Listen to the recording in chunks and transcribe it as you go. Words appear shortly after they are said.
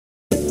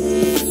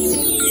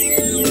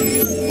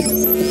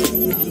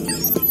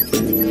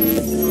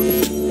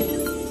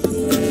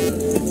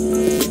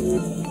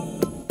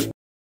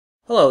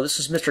Hello, this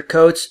is Mr.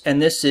 Coates,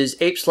 and this is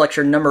APES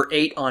lecture number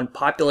 8 on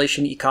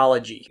population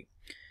ecology.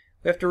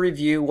 We have to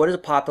review what is a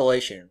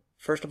population.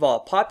 First of all,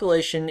 a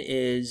population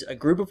is a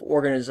group of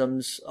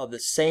organisms of the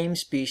same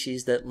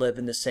species that live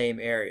in the same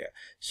area.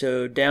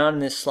 So down in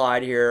this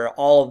slide here,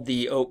 all of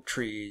the oak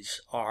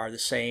trees are the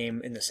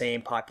same in the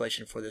same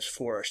population for this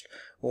forest,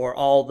 or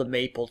all the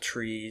maple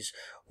trees,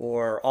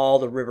 or all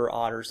the river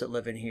otters that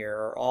live in here,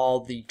 or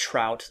all the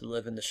trout that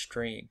live in the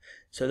stream.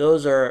 So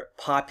those are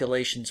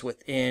populations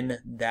within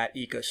that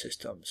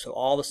ecosystem. So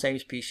all the same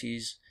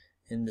species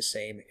in the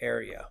same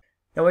area.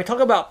 Now, when we talk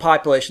about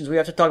populations, we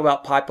have to talk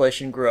about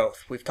population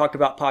growth. We've talked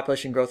about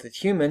population growth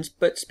with humans,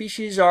 but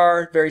species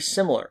are very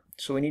similar.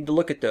 So we need to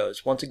look at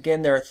those. Once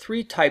again, there are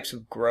three types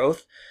of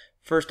growth.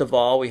 First of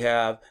all, we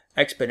have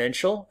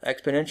exponential.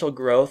 Exponential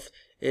growth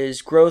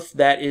is growth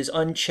that is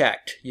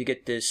unchecked. You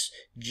get this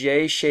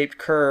J-shaped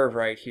curve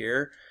right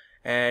here,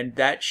 and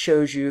that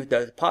shows you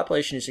that the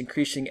population is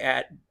increasing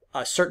at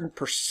a certain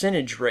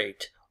percentage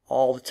rate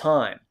all the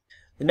time.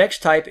 The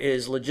next type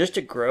is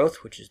logistic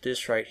growth, which is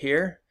this right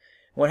here.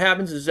 What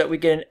happens is that we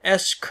get an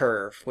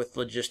S-curve with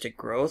logistic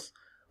growth.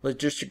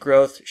 Logistic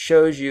growth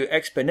shows you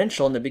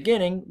exponential in the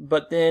beginning,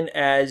 but then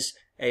as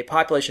a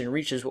population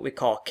reaches what we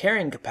call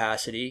carrying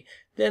capacity,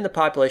 then the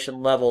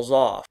population levels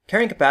off.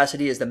 Carrying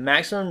capacity is the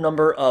maximum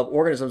number of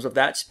organisms of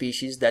that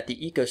species that the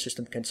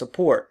ecosystem can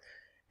support.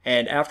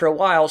 And after a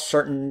while,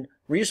 certain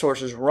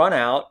resources run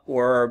out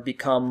or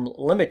become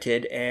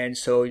limited, and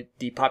so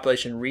the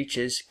population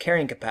reaches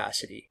carrying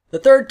capacity. The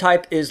third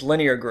type is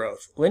linear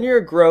growth. Linear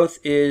growth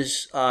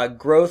is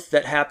growth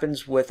that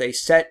happens with a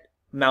set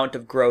amount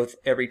of growth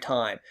every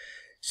time.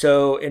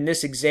 So in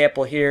this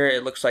example here,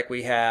 it looks like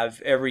we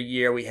have every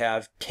year we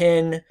have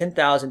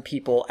 10,000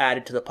 people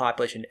added to the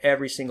population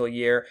every single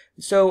year.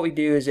 So what we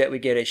do is that we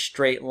get a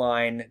straight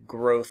line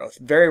growth.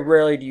 Very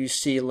rarely do you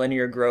see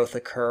linear growth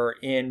occur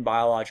in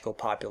biological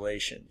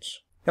populations.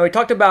 Now, we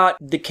talked about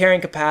the carrying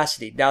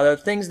capacity. Now, there are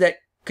things that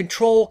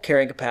control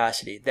carrying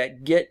capacity,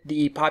 that get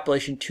the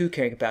population to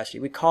carrying capacity.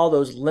 We call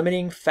those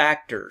limiting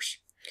factors.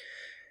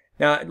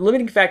 Now,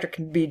 limiting factor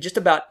can be just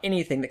about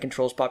anything that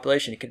controls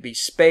population. It could be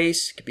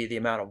space, it could be the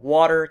amount of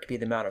water, it could be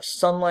the amount of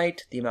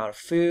sunlight, the amount of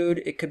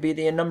food, it could be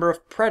the number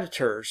of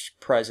predators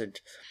present,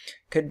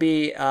 it could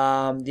be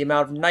the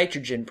amount of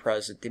nitrogen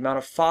present, the amount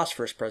of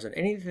phosphorus present.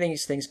 Any of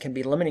these things can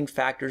be limiting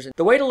factors.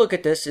 The way to look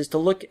at this is to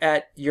look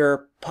at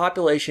your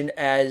population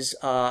as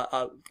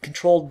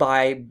controlled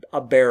by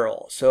a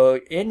barrel.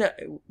 So in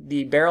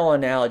the barrel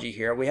analogy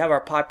here, we have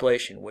our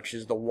population, which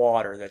is the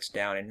water that's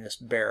down in this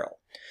barrel.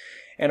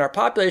 And our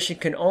population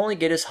can only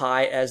get as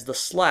high as the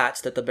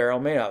slats that the barrel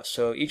is made of.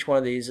 So each one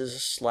of these is a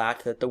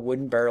slat that the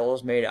wooden barrel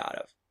is made out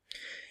of.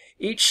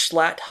 Each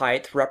slat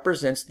height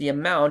represents the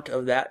amount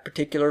of that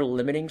particular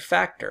limiting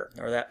factor,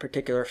 or that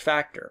particular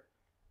factor.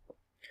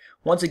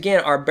 Once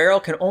again, our barrel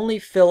can only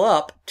fill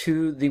up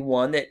to the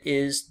one that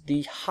is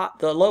the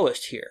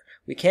lowest here.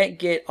 We can't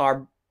get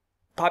our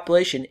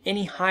population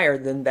any higher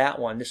than that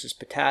one. This is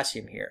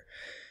potassium here.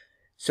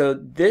 So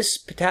this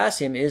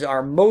potassium is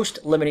our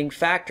most limiting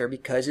factor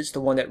because it's the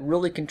one that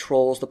really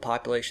controls the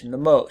population the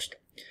most.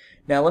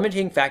 Now,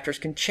 limiting factors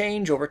can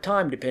change over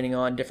time depending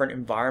on different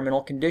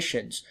environmental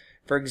conditions.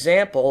 For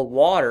example,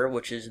 water,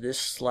 which is this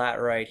slat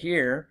right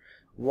here,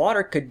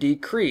 water could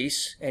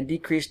decrease and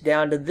decrease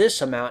down to this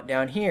amount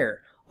down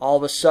here. All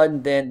of a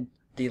sudden then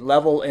the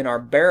level in our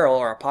barrel,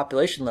 or our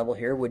population level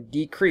here, would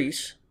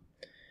decrease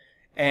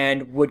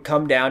and would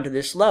come down to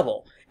this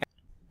level.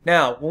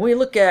 Now, when we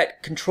look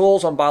at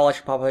controls on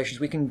biological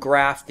populations, we can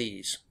graph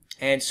these.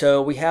 And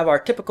so we have our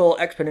typical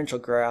exponential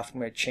graph.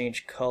 I'm going to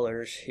change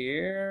colors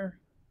here.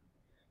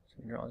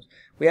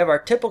 We have our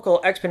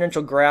typical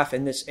exponential graph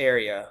in this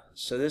area.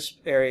 So this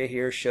area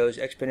here shows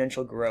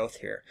exponential growth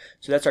here.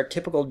 So that's our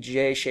typical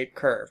J-shaped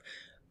curve.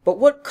 But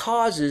what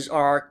causes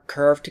our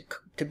curve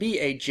to be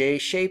a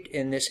J-shaped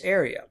in this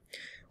area?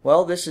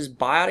 Well, this is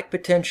biotic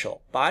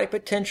potential. Biotic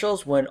potential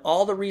is when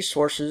all the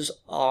resources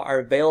are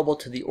available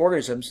to the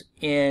organisms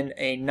in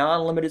a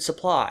non-limited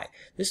supply.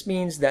 This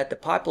means that the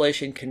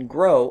population can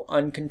grow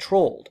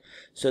uncontrolled.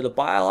 So the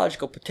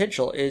biological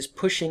potential is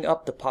pushing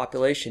up the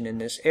population in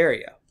this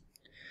area.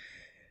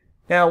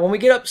 Now, when we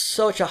get up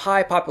such a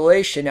high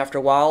population, after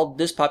a while,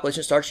 this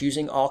population starts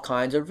using all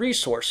kinds of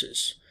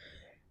resources.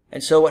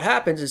 And so what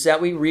happens is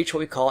that we reach what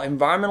we call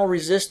environmental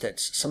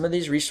resistance. Some of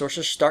these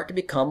resources start to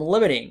become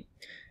limiting.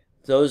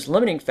 Those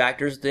limiting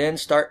factors then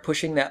start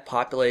pushing that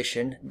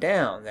population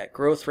down, that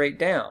growth rate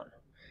down.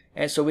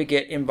 And so we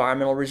get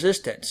environmental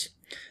resistance.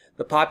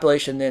 The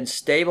population then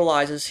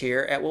stabilizes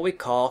here at what we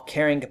call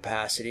carrying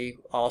capacity,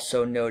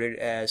 also noted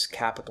as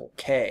capital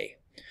K.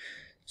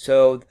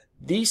 So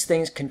these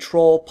things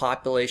control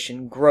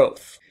population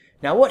growth.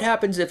 Now, what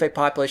happens if a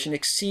population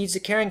exceeds the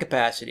carrying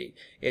capacity?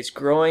 It's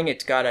growing,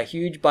 it's got a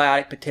huge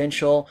biotic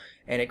potential,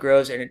 and it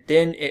grows, and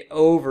then it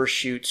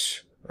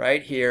overshoots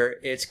right here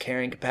its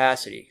carrying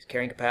capacity.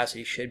 Carrying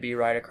capacity should be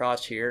right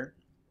across here.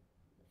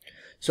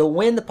 So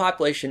when the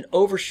population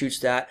overshoots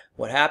that,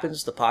 what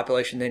happens? The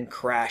population then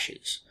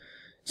crashes.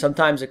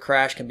 Sometimes the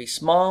crash can be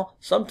small,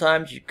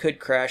 sometimes you could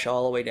crash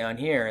all the way down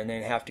here and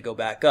then have to go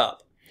back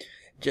up.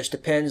 It just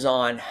depends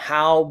on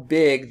how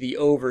big the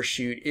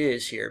overshoot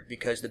is here,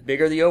 because the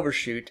bigger the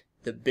overshoot,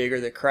 the bigger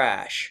the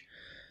crash.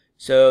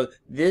 So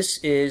this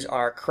is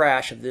our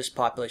crash of this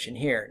population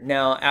here.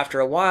 Now after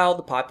a while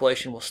the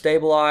population will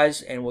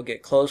stabilize and will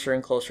get closer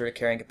and closer to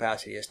carrying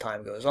capacity as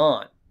time goes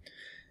on.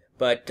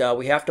 But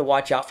we have to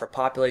watch out for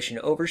population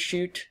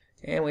overshoot,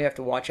 and we have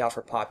to watch out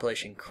for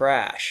population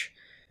crash.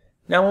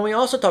 Now when we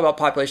also talk about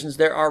populations,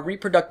 there are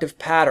reproductive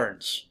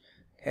patterns.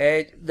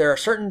 Okay? There are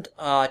certain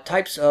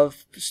types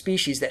of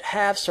species that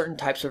have certain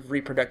types of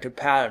reproductive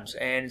patterns,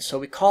 and so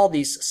we call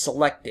these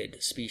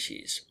selected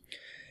species.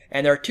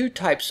 And there are two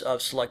types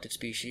of selected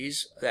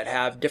species that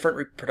have different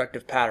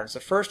reproductive patterns. The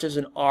first is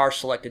an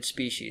R-selected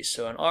species.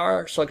 So an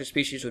R-selected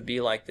species would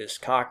be like this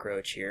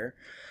cockroach here.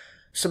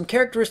 Some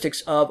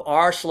characteristics of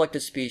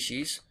R-selected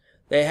species: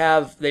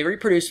 they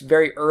reproduce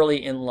very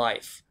early in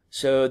life.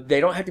 So they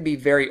don't have to be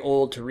very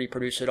old to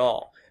reproduce at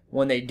all.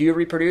 When they do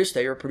reproduce,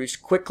 they reproduce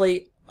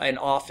quickly and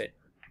often.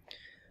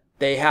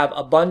 They have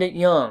abundant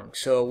young,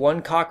 so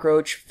one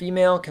cockroach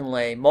female can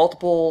lay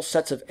multiple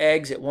sets of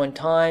eggs at one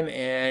time,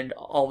 and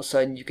all of a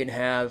sudden you can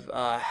have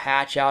a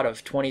hatch out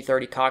of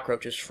 20-30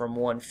 cockroaches from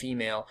one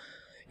female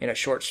in a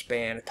short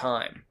span of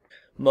time.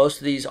 Most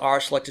of these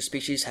R-selected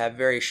species have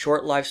very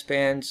short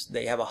lifespans,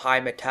 they have a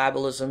high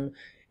metabolism,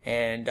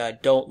 and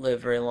don't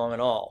live very long at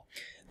all.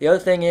 The other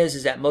thing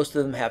is that most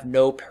of them have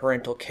no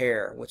parental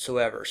care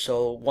whatsoever,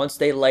 so once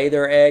they lay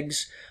their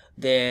eggs,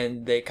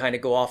 then they kind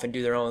of go off and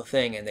do their own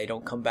thing, and they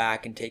don't come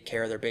back and take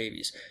care of their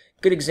babies.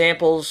 Good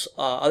examples,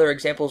 other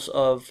examples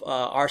of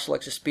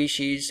R-selected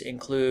species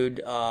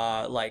include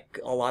like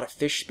a lot of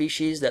fish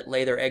species that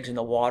lay their eggs in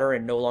the water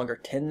and no longer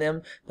tend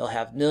them. They'll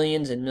have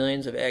millions and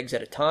millions of eggs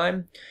at a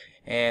time,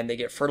 and they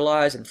get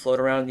fertilized and float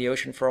around in the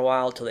ocean for a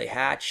while until they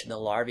hatch, and the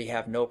larvae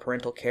have no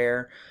parental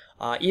care.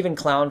 Even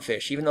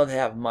clownfish, even though they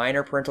have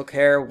minor parental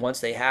care, once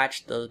they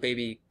hatch, those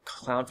baby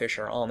clownfish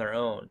are on their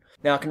own.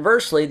 Now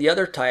conversely, the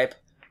other type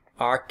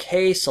are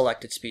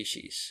K-selected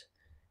species.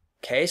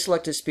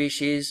 K-selected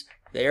species,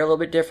 they are a little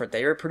bit different.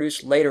 They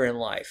reproduce later in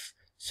life.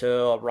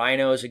 So a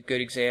rhino is a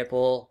good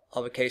example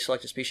of a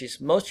K-selected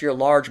species. Most of your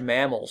large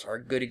mammals are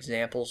good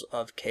examples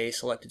of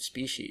K-selected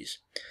species.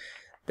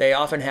 They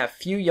often have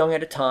few young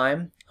at a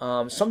time.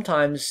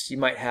 Sometimes you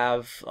might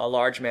have a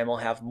large mammal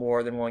have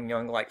more than one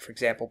young, like for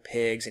example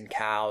pigs and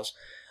cows,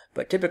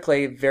 but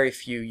typically very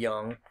few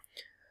young.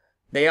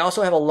 They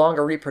also have a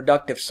longer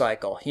reproductive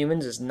cycle.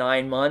 Humans is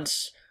 9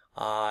 months.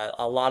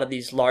 A lot of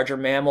these larger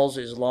mammals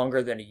is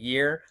longer than a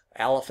year.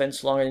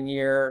 Elephants longer than a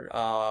year.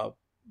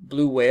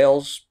 Blue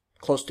whales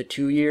close to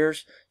 2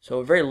 years. So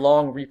a very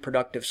long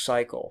reproductive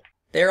cycle.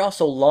 They're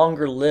also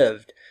longer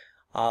lived.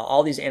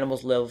 All these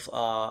animals live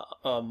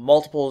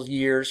multiple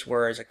years,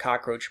 whereas a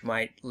cockroach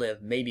might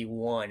live maybe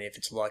one if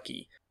it's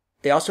lucky.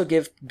 They also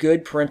give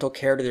good parental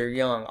care to their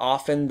young.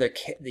 Often the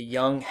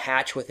young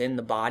hatch within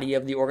the body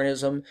of the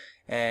organism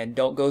and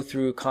don't go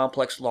through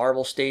complex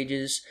larval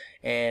stages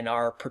and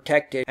are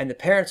protected. And the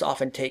parents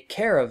often take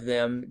care of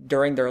them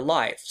during their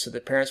life. So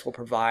the parents will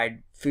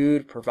provide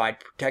food,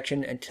 provide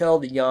protection until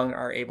the young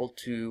are able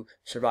to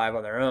survive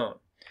on their own.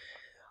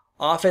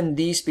 Often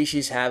these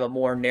species have a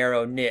more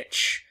narrow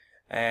niche.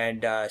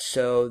 And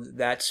so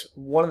that's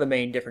one of the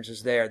main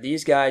differences there.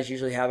 These guys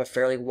usually have a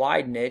fairly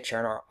wide niche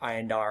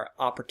and are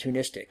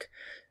opportunistic.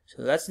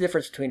 So that's the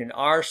difference between an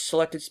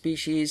R-selected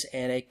species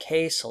and a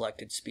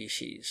K-selected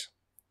species.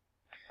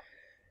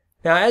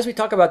 Now, as we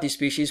talk about these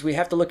species, we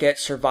have to look at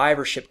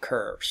survivorship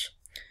curves.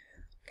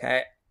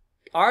 Okay,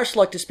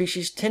 R-selected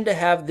species tend to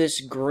have this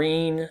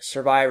green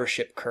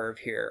survivorship curve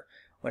here.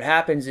 What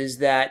happens is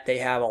that they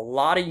have a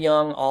lot of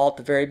young all at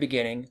the very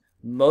beginning.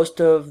 Most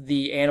of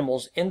the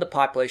animals in the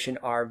population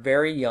are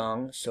very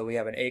young, so we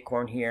have an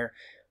acorn here.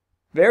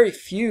 Very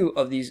few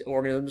of these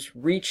organisms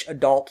reach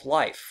adult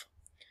life.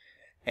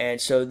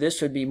 And so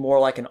this would be more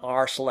like an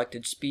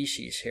R-selected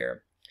species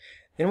here.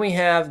 Then we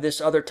have this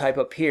other type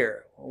up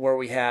here, where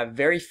we have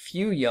very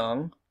few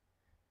young,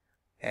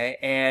 okay,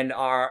 and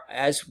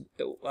as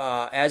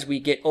we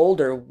get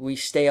older, we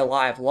stay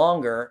alive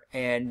longer,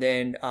 and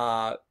then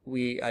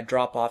we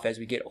drop off as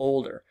we get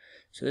older.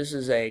 So this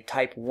is a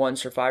type 1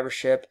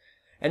 survivorship.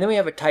 And then we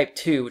have a type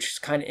 2, which is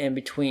kind of in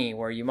between,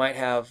 where you might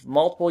have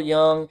multiple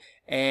young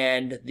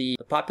and the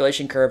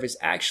population curve is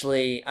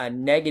actually a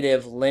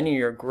negative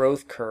linear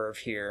growth curve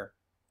here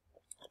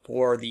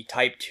for the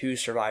type 2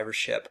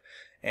 survivorship.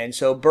 And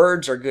so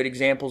birds are good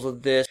examples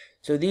of this.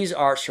 So these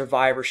are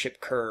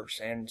survivorship curves.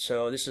 And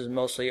so this is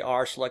mostly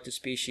R-selected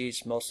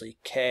species, mostly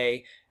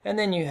K. And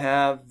then you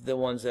have the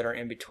ones that are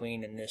in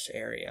between in this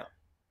area.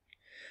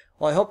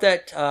 Well, I hope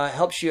that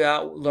helps you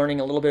out learning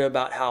a little bit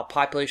about how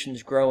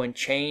populations grow and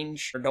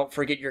change. Don't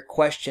forget your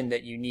question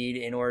that you need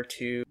in order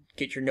to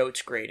get your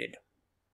notes graded.